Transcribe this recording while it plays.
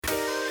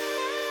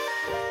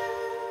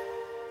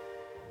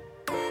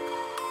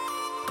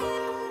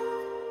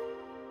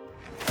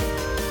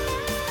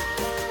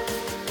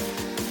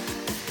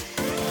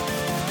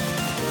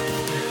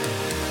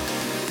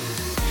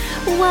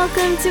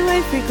Welcome to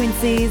High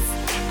Frequencies,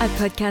 a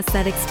podcast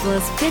that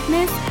explores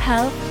fitness,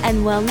 health,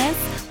 and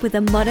wellness with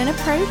a modern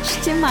approach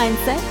to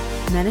mindset,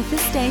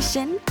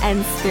 manifestation,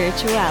 and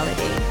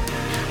spirituality.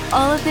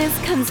 All of this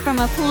comes from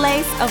a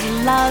place of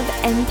love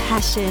and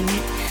passion.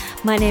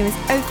 My name is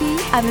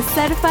Opie. I'm a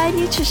certified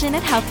nutrition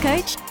and health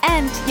coach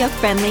and your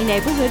friendly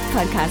neighborhood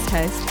podcast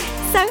host.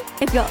 So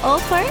if you're all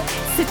for it,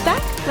 sit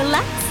back,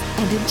 relax,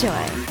 and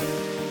enjoy.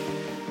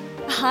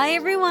 Hi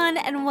everyone,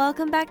 and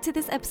welcome back to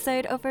this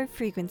episode of High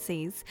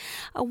Frequencies.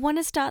 I want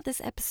to start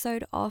this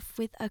episode off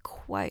with a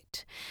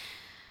quote.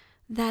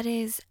 That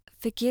is,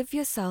 forgive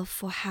yourself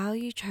for how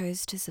you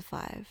chose to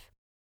survive.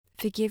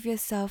 Forgive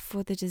yourself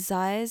for the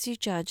desires you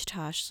judged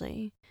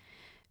harshly.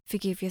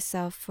 Forgive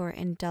yourself for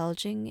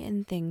indulging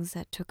in things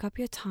that took up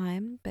your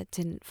time but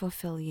didn't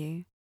fulfill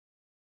you.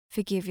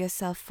 Forgive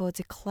yourself for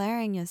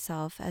declaring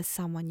yourself as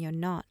someone you're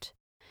not.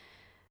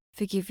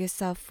 Forgive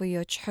yourself for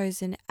your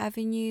chosen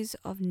avenues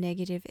of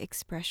negative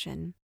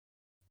expression.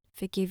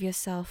 Forgive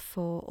yourself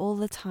for all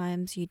the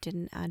times you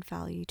didn't add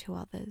value to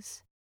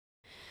others.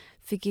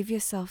 Forgive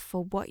yourself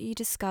for what you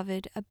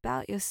discovered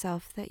about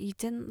yourself that you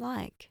didn't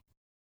like.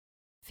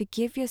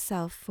 Forgive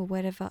yourself for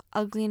whatever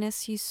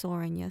ugliness you saw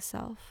in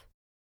yourself.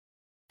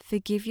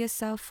 Forgive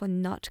yourself for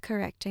not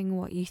correcting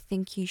what you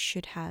think you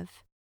should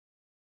have.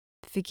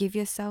 Forgive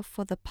yourself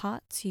for the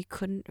parts you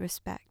couldn't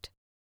respect.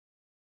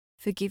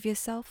 Forgive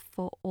yourself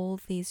for all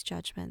these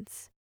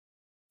judgments.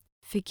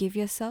 Forgive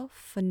yourself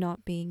for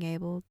not being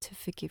able to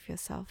forgive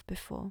yourself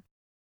before.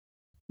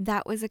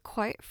 That was a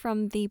quote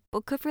from the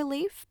Book of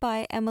Relief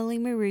by Emily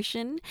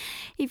Marusian.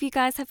 If you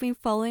guys have been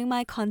following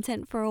my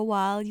content for a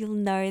while, you'll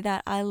know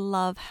that I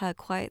love her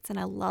quotes and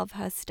I love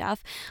her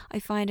stuff. I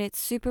find it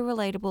super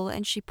relatable,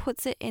 and she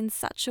puts it in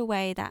such a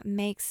way that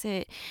makes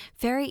it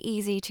very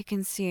easy to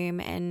consume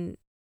and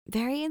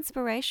very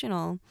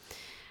inspirational.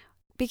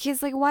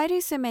 Because, why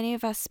do so many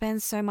of us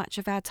spend so much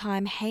of our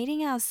time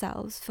hating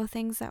ourselves for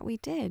things that we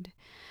did?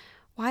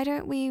 Why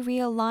don't we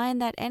realign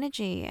that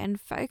energy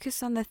and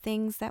focus on the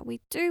things that we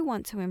do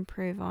want to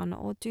improve on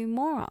or do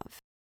more of?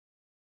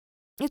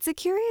 It's a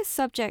curious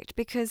subject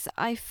because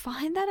I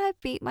find that I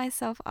beat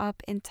myself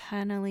up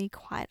internally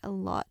quite a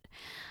lot.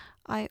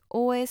 I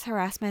always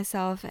harass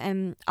myself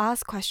and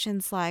ask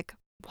questions like,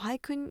 why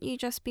couldn't you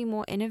just be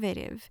more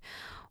innovative?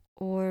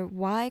 Or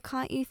why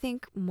can't you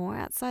think more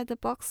outside the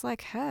box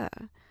like her?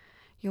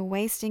 You're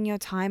wasting your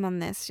time on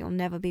this. You'll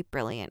never be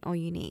brilliant or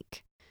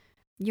unique.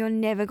 You're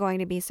never going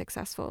to be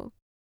successful.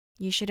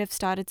 You should have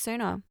started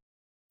sooner.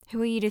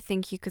 Who are you to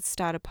think you could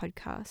start a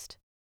podcast?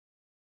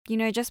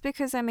 Just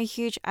because I'm a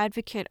huge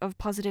advocate of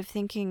positive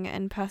thinking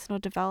and personal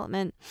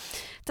development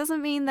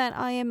doesn't mean that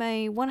I am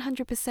a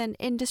 100%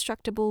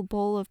 indestructible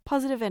ball of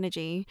positive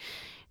energy,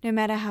 no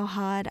matter how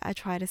hard I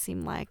try to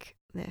seem like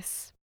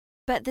this.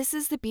 But this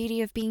is the beauty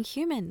of being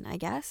human, I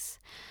guess.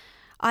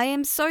 I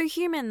am so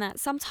human that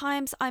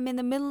sometimes I'm in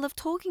the middle of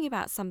talking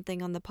about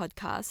something on the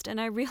podcast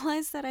and I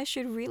realize that I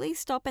should really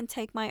stop and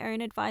take my own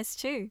advice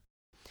too.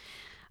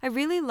 I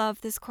really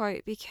love this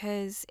quote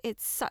because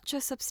it's such a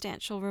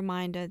substantial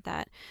reminder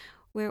that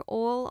we're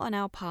all on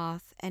our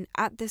path and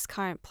at this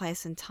current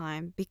place and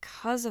time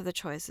because of the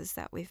choices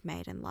that we've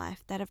made in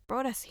life that have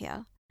brought us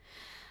here.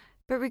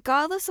 But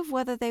regardless of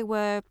whether they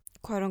were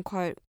quote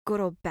unquote good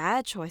or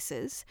bad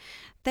choices,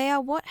 they are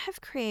what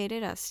have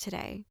created us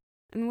today.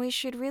 And we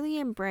should really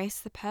embrace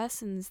the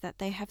persons that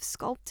they have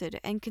sculpted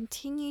and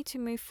continue to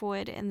move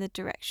forward in the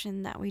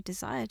direction that we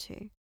desire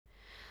to.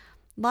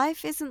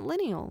 Life isn't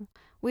linear.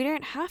 We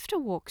don't have to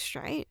walk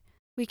straight.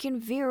 We can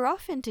veer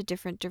off into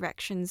different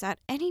directions at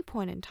any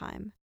point in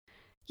time.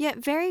 Yet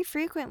very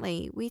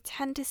frequently, we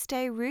tend to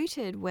stay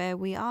rooted where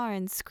we are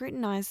and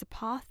scrutinize the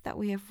path that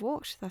we have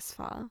walked thus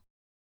far.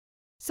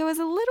 So as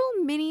a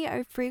little mini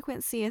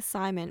frequency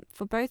assignment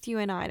for both you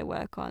and I to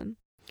work on,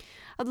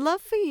 I'd love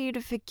for you to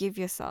forgive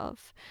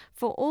yourself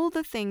for all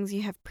the things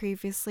you have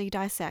previously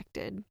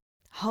dissected.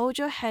 Hold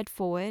your head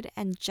forward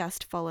and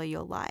just follow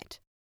your light.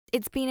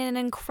 It's been an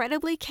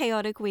incredibly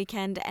chaotic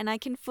weekend, and I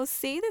can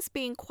foresee this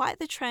being quite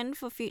the trend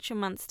for future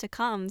months to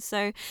come.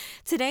 So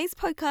today's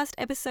podcast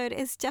episode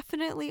is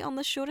definitely on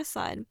the shorter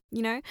side.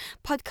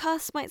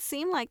 Podcasts might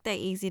seem like they're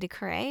easy to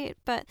create,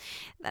 but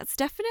that's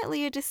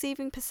definitely a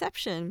deceiving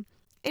perception.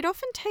 It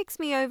often takes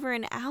me over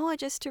an hour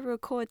just to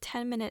record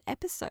 10-minute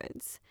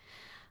episodes.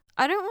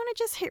 I don't want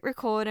to just hit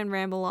record and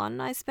ramble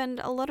on. I spend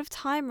a lot of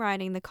time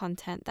writing the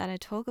content that I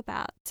talk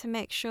about to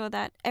make sure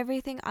that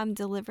everything I'm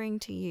delivering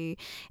to you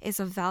is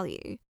of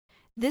value.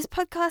 This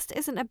podcast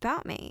isn't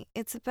about me.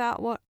 It's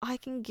about what I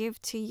can give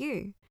to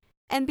you.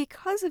 And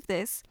because of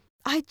this,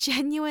 I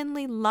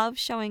genuinely love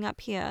showing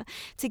up here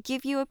to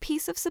give you a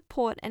piece of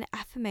support and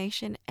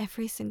affirmation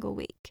every single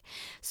week.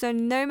 So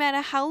no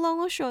matter how long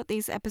or short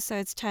these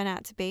episodes turn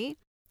out to be,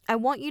 I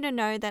want you to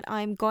know that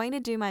I'm going to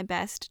do my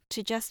best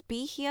to just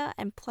be here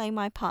and play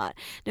my part,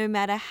 no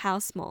matter how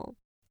small.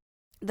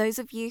 Those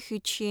of you who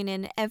tune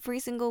in every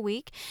single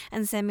week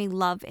and send me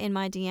love in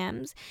my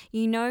DMs,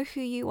 you know who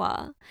you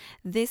are.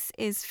 This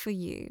is for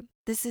you.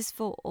 This is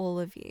for all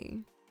of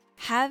you.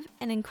 Have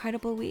an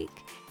incredible week.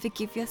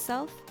 Forgive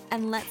yourself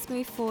and let's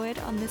move forward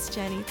on this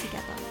journey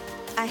together.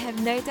 I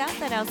have no doubt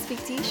that I'll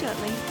speak to you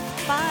shortly.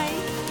 Bye.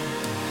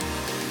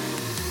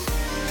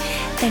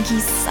 Thank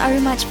you so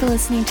much for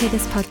listening to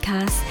this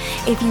podcast.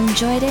 If you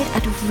enjoyed it,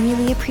 I'd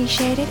really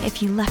appreciate it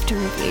if you left a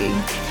review.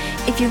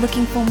 If you're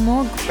looking for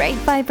more great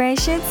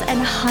vibrations and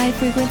high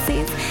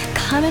frequencies,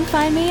 come and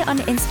find me on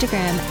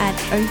Instagram at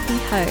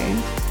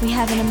OphiHo. We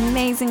have an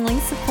amazingly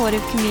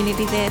supportive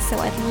community there, so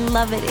I'd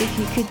love it if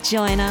you could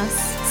join us.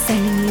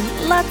 Sending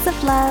you lots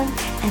of love,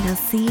 and I'll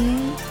see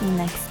you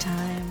next time.